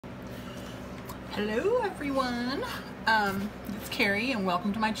Hello everyone, it's Carrie and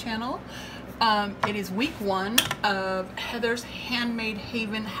welcome to my channel. It is week 1 of Heather's Handmade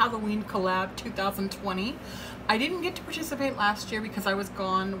Haven Halloween Collab 2020. I didn't get to participate last year because I was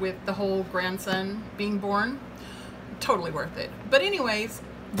gone with the whole grandson being born. Totally worth it. But anyways,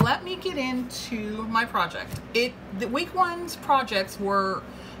 let me get into my project. The week 1's projects were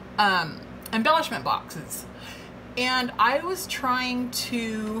embellishment boxes. And I was trying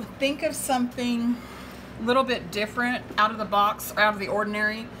to think of something a little bit different out of the box, out of the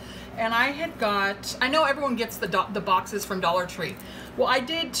ordinary. And I know everyone gets the boxes from Dollar Tree. Well, I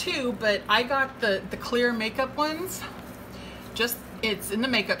did too, but I got the clear makeup ones. It's in the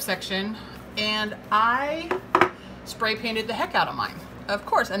makeup section. And I spray painted the heck out of mine, of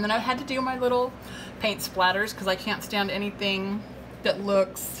course. And then I had to do my little paint splatters because I can't stand anything that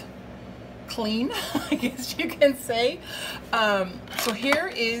looks clean, I guess you can say. So here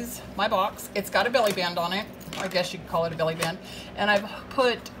is my box. It's got a belly band on it. I guess you could call it a belly band. And I've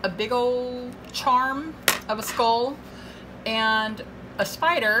put a big old charm of a skull and a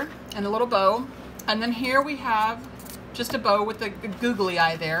spider and a little bow. And then here we have just a bow with a googly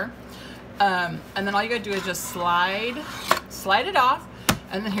eye there. And then all you gotta do is just slide it off.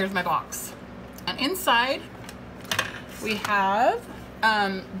 And then here's my box. And inside we have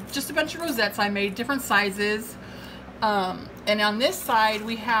just a bunch of rosettes I made, different sizes. And on this side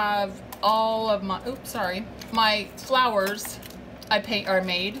we have all of my flowers I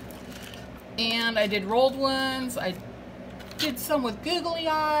made. And I did rolled ones. I did some with googly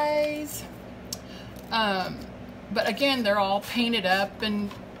eyes. But again, they're all painted up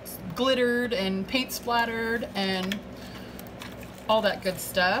and glittered and paint splattered and all that good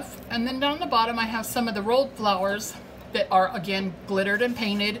stuff. And then down the bottom I have some of the rolled flowers that are again glittered and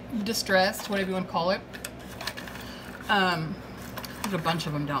painted, distressed, whatever you want to call it. There's a bunch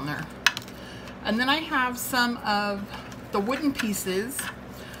of them down there. And then I have some of the wooden pieces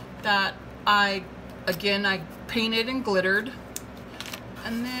that I painted and glittered.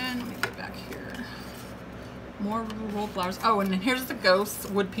 And then let me get back here. More rolled flowers. Oh, and then here's the ghosts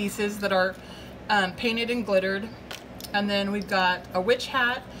wood pieces that are painted and glittered. And then we've got a witch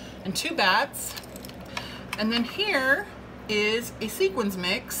hat and 2 bats. And then here is a sequins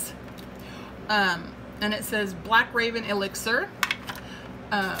mix, and it says Black Raven Elixir.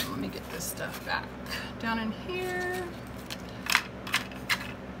 Let me get this stuff back down in here.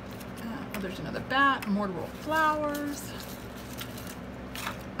 Oh, there's another bat, more rolled flowers.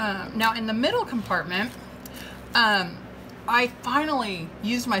 Now in the middle compartment, I finally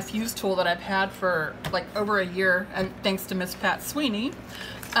used my fuse tool that I've had for like over a year, and thanks to Miss Pat Sweeney.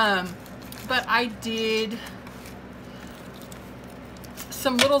 But I did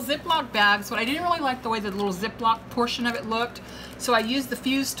some little Ziploc bags, but I didn't really like the way the little Ziploc portion of it looked. So I used the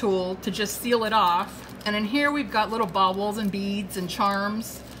fuse tool to just seal it off. And in here we've got little baubles and beads and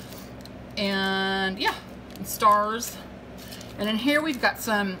charms and yeah, and stars. And in here we've got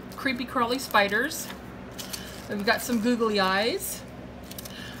some creepy crawly spiders. We've got some googly eyes.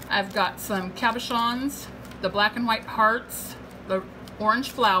 I've got some cabochons, the black and white hearts, the orange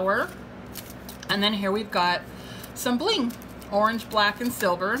flower. And then here we've got some bling, orange, black, and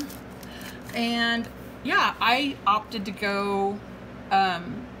silver. And yeah, I opted to go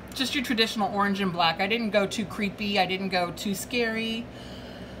just your traditional orange and black. I didn't go too creepy. I didn't go too scary.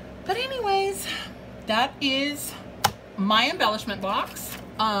 But anyways, that is my embellishment box.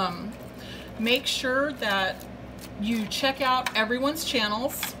 Make sure that you check out everyone's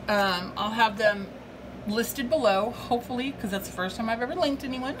channels. I'll have them listed below, hopefully, because that's the first time I've ever linked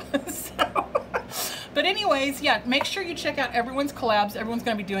anyone. But anyways, yeah, make sure you check out everyone's collabs. Everyone's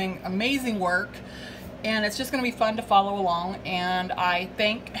going to be doing amazing work, and it's just going to be fun to follow along. And I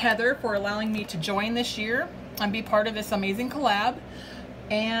thank Heather for allowing me to join this year and be part of this amazing collab.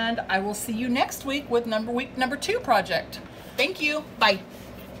 And I will see you next week with week number 2 project. Thank you. Bye.